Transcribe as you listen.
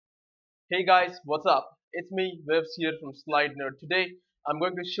Hey guys, what's up? It's me, Vivs here from slidenerd. Today, I'm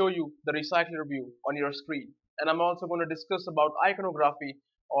going to show you the recycler view on your screen, and I'm also going to discuss about iconography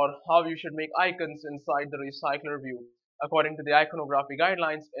or how you should make icons inside the recycler view according to the iconography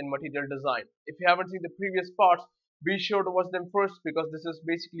guidelines in material design. If you haven't seen the previous parts, be sure to watch them first because this is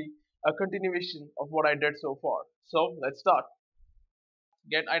basically a continuation of what I did so far. So let's start.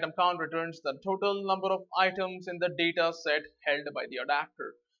 Get item count returns the total number of items in the data set held by the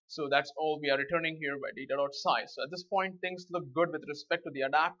adapter. So that's all we are returning here by data.size. So at this point, things look good with respect to the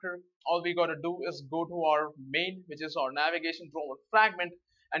adapter. All we got to do is go to our main, which is our navigation drawer fragment,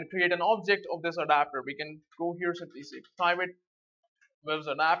 and create an object of this adapter. We can go here, simply say private waves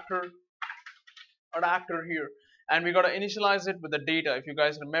adapter here, and we got to initialize it with the data. If you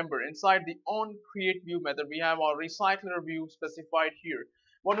guys remember, inside the on create view method, we have our recycler view specified here.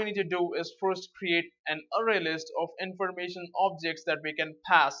 What we need to do is first create an array list of information objects that we can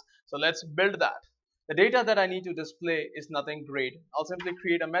pass. So let's build that. The data that I need to display is nothing great. I'll simply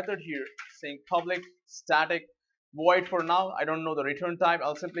create a method here saying public static void. For now, I don't know the return type.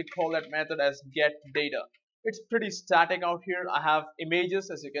 I'll simply call that method as get data. It's pretty static out here. I have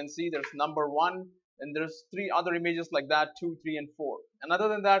images, as you can see. There's number 1, and there's 3 other images like that, 2, 3, and 4. And other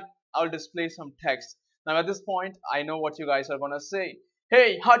than that, I'll display some text. Now at this point, I know what you guys are gonna say.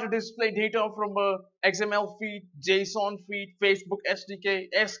 Hey, how to display data from a XML feed, JSON feed, Facebook SDK,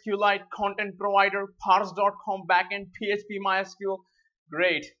 SQLite, content provider, parse.com backend, PHP MySQL.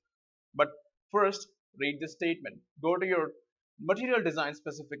 Great. But first, read the statement. Go to your material design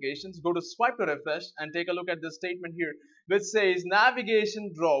specifications, go to swipe to refresh, and take a look at this statement here, which says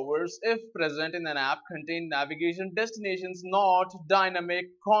navigation drawers, if present in an app, contain navigation destinations, not dynamic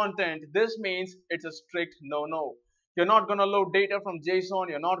content. This means it's a strict no-no. You're not going to load data from JSON.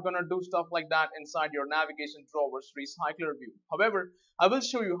 You're not going to do stuff like that inside your navigation drawers recycler view. However, I will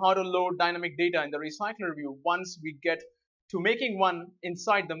show you how to load dynamic data in the recycler view once we get to making one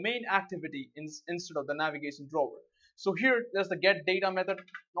inside the main activity instead of the navigation drawer. So here, there's the get data method.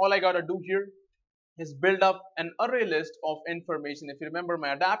 All I gotta do here is build up an array list of information. If you remember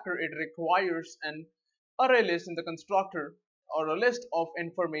my adapter, it requires an array list in the constructor or a list of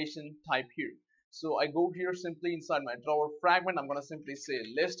information type here. So I go here simply inside my drawer fragment. I'm gonna simply say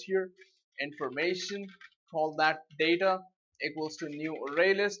list here, information, call that data equals to new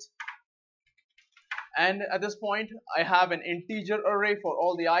array list. And at this point, I have an integer array for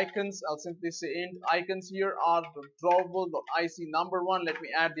all the icons. I'll simply say int icons here are the drawable.ic number 1. Let me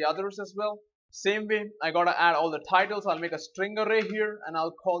add the others as well. Same way, I gotta add all the titles. I'll make a string array here and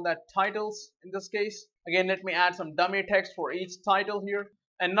I'll call that titles in this case. Again, let me add some dummy text for each title here.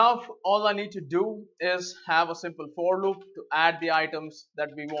 And now all I need to do is have a simple for loop to add the items that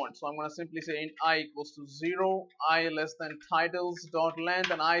we want. So I'm going to simply say int I equals to 0, I less than titles dot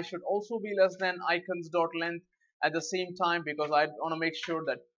length, and I should also be less than icons dot length at the same time, because I want to make sure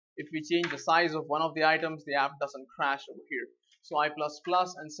that if we change the size of one of the items, the app doesn't crash over here. So I plus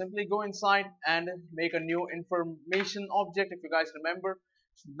plus, and simply go inside and make a new information object. If you guys remember,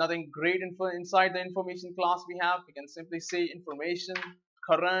 nothing great inside the information class we have. We can simply say information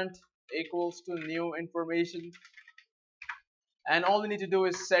current equals to new information, and all we need to do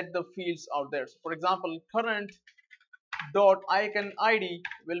is set the fields out there. So for example, current dot icon id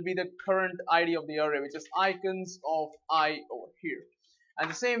will be the current id of the array, which is icons of I over here.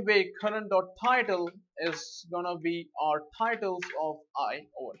 And the same way, current dot title is gonna be our titles of I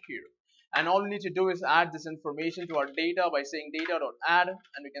over here. And all we need to do is add this information to our data by saying data.add,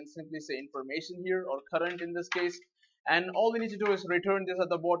 and we can simply say information here, or current in this case. And all we need to do is return this at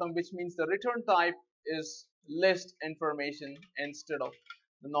the bottom, which means the return type is list information instead of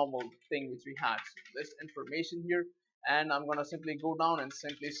the normal thing which we had. So list information here, and I'm gonna simply go down and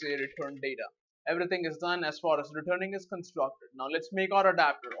simply say return data. Everything is done as far as returning is constructed. Now let's make our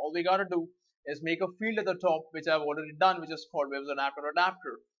adapter. All we gotta do is make a field at the top, which I've already done, which is called waves adapter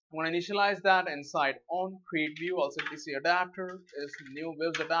adapter. I'm going to initialize that inside on create view. I'll simply say adapter is new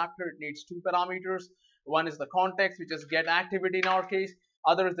waves adapter. It needs 2 parameters. One is the context, which is get activity in our case.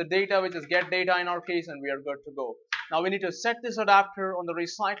 Other is the data, which is get data in our case, and we are good to go. Now we need to set this adapter on the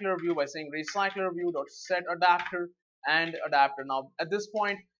recycler view by saying recyclerview.set adapter and adapter. Now at this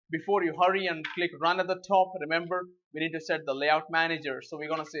point, before you hurry and click run at the top, remember we need to set the layout manager. So we're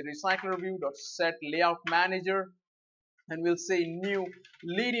going to say recyclerview.set layout manager, and we'll say new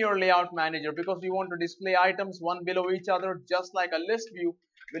linear layout manager, because we want to display items one below each other just like a list view.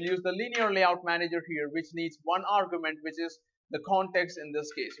 We'll use the linear layout manager here, which needs one argument, which is the context in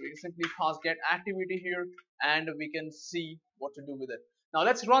this case. We can simply pass get activity here, and we can see what to do with it. Now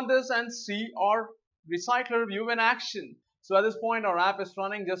let's run this and see our recycler view in action. So at this point our app is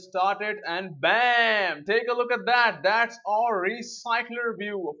running, just start it, and bam, take a look at that. That's our recycler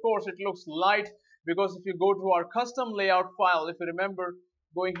view. Of course it looks light because if you go to our custom layout file, if you remember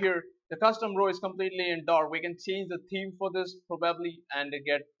going here, the custom row is completely in dark. We can change the theme for this probably and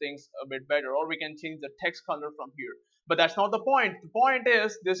get things a bit better, or we can change the text color from here. But that's not the point. The point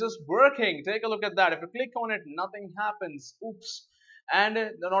is this is working. Take a look at that. If you click on it, nothing happens. Oops. And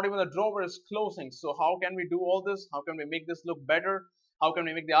not even the drawer is closing. So how can we do all this? How can we make this look better? How can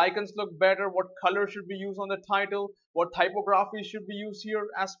we make the icons look better? What color should we use on the title? What typography should we use here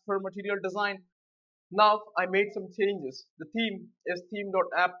as per material design? Now I made some changes. The theme is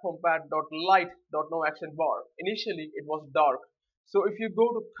theme.appcompat.light.no action bar. Initially it was dark. So if you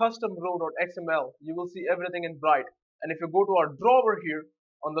go to custom row.xml, you will see everything in bright. And if you go to our drawer here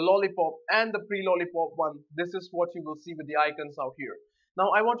on the lollipop and the pre-lollipop one, this is what you will see with the icons out here.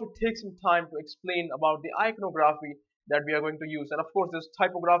 Now I want to take some time to explain about the iconography that we are going to use. And of course there's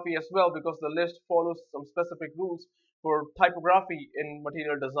typography as well, because the list follows some specific rules for typography in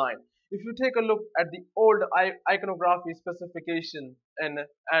material design. If you take a look at the old iconography specification in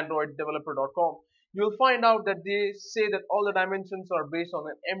androiddeveloper.com, you'll find out that they say that all the dimensions are based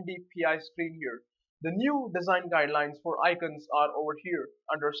on an MDPI screen here. The new design guidelines for icons are over here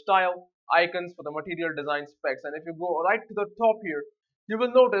under style, icons for the material design specs. And if you go right to the top here, you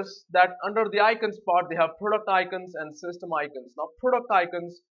will notice that under the icons part, they have product icons and system icons. Now, product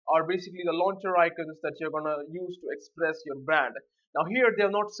icons are basically the launcher icons that you're going to use to express your brand. Now here they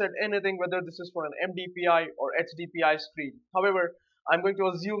have not said anything whether this is for an MDPI or HDPI screen. However, I'm going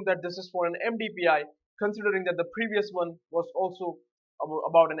to assume that this is for an MDPI, considering that the previous one was also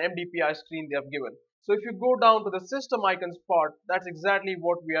about an MDPI screen they have given. So if you go down to the system icons part, that's exactly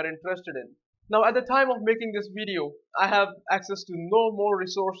what we are interested in. Now at the time of making this video, I have access to no more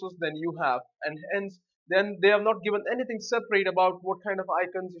resources than you have, and hence then they have not given anything separate about what kind of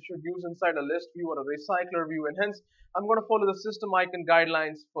icons you should use inside a list view or a recycler view, and hence I'm going to follow the system icon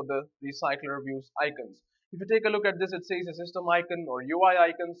guidelines for the recycler views icons. If you take a look at this, it says a system icon or UI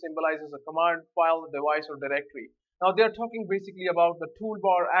icon symbolizes a command, file, device, or directory. Now they are talking basically about the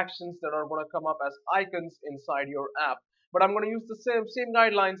toolbar actions that are going to come up as icons inside your app. But I'm going to use the same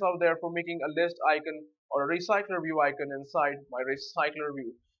guidelines out there for making a list icon or a recycler view icon inside my recycler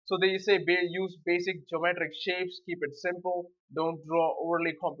view. So they say use basic geometric shapes, keep it simple, don't draw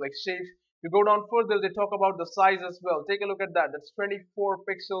overly complex shapes. If you go down further, they talk about the size as well. Take a look at that. That's 24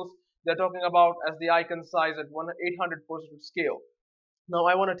 pixels they're talking about as the icon size at 800% scale. Now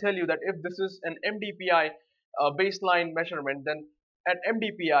I want to tell you that if this is an MDPI baseline measurement, then at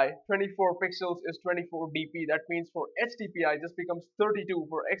MDPI 24 pixels is 24 dp. That means for HDPI this becomes 32.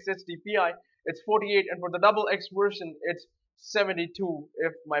 For XHDPI it's 48, and for the double X version it's 72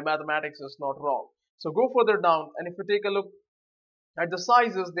 if my mathematics is not wrong. So go further down, and if you take a look at the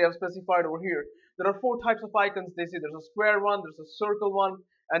sizes they have specified over here, there are 4 types of icons. They say there's a square one, there's a circle one,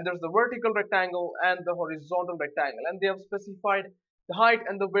 and there's the vertical rectangle and the horizontal rectangle, and they have specified the height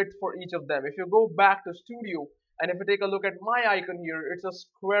and the width for each of them. If you go back to Studio and if you take a look at my icon here, it's a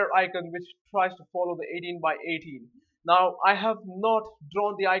square icon which tries to follow the 18 by 18. Now I have not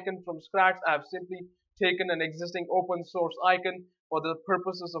drawn the icon from scratch. I have simply taken an existing open source icon for the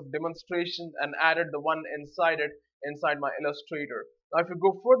purposes of demonstration and added the one inside it inside my Illustrator. Now if you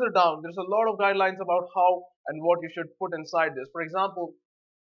go further down, there's a lot of guidelines about how and what you should put inside this. For example,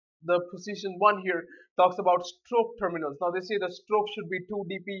 the position 1 here talks about stroke terminals. Now they say the stroke should be 2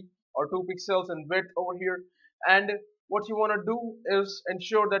 dp or 2 pixels in width over here, and what you want to do is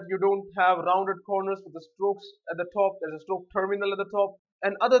ensure that you don't have rounded corners with the strokes at the top. There's a stroke terminal at the top,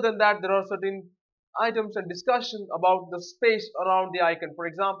 and other than that there are certain items and discussion about the space around the icon. For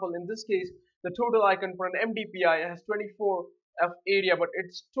example, in this case the total icon for an MDPI has 24 of area, but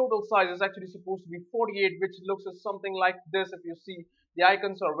its total size is actually supposed to be 48, which looks as something like this. If you see, the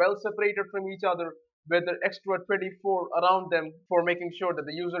icons are well separated from each other with the extra 24 around them for making sure that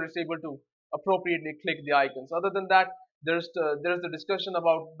the user is able to appropriately click the icons. Other than that, there's the discussion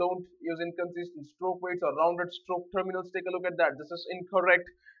about don't use inconsistent stroke weights or rounded stroke terminals. Take a look at that. This is incorrect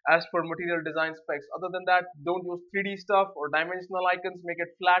as per material design specs. Other than that, don't use 3D stuff or dimensional icons. Make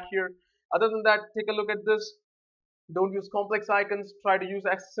it flat here. Other than that, take a look at this. Don't use complex icons. Try to use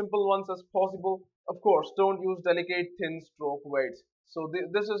as simple ones as possible. Of course, don't use delicate thin stroke weights. So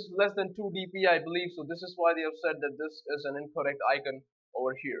this is less than 2 dp, I believe. So this is why they have said that this is an incorrect icon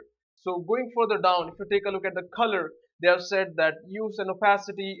over here. So going further down, if you take a look at the color, they have said that use an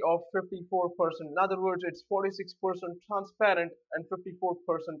opacity of 54%. In other words, it's 46% transparent and 54%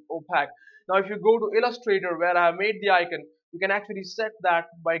 opaque. Now if you go to Illustrator where I have made the icon, you can actually set that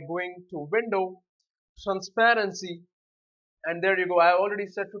by going to Window, Transparency, And there you go, I already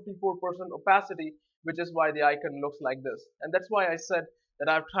set 54% opacity, which is why the icon looks like this. And that's why I said that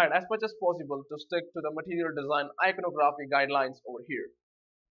I've tried as much as possible to stick to the material design iconography guidelines over here.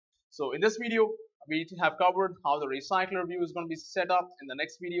 So in this video, we have covered how the recycler view is going to be set up. In the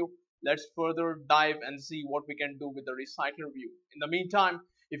next video, let's further dive and see what we can do with the recycler view. In the meantime,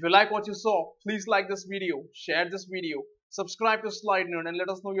 if you like what you saw, please like this video, share this video, subscribe to SlideNerd, and let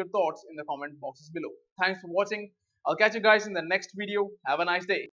us know your thoughts in the comment boxes below. Thanks for watching. I'll catch you guys in the next video. Have a nice day.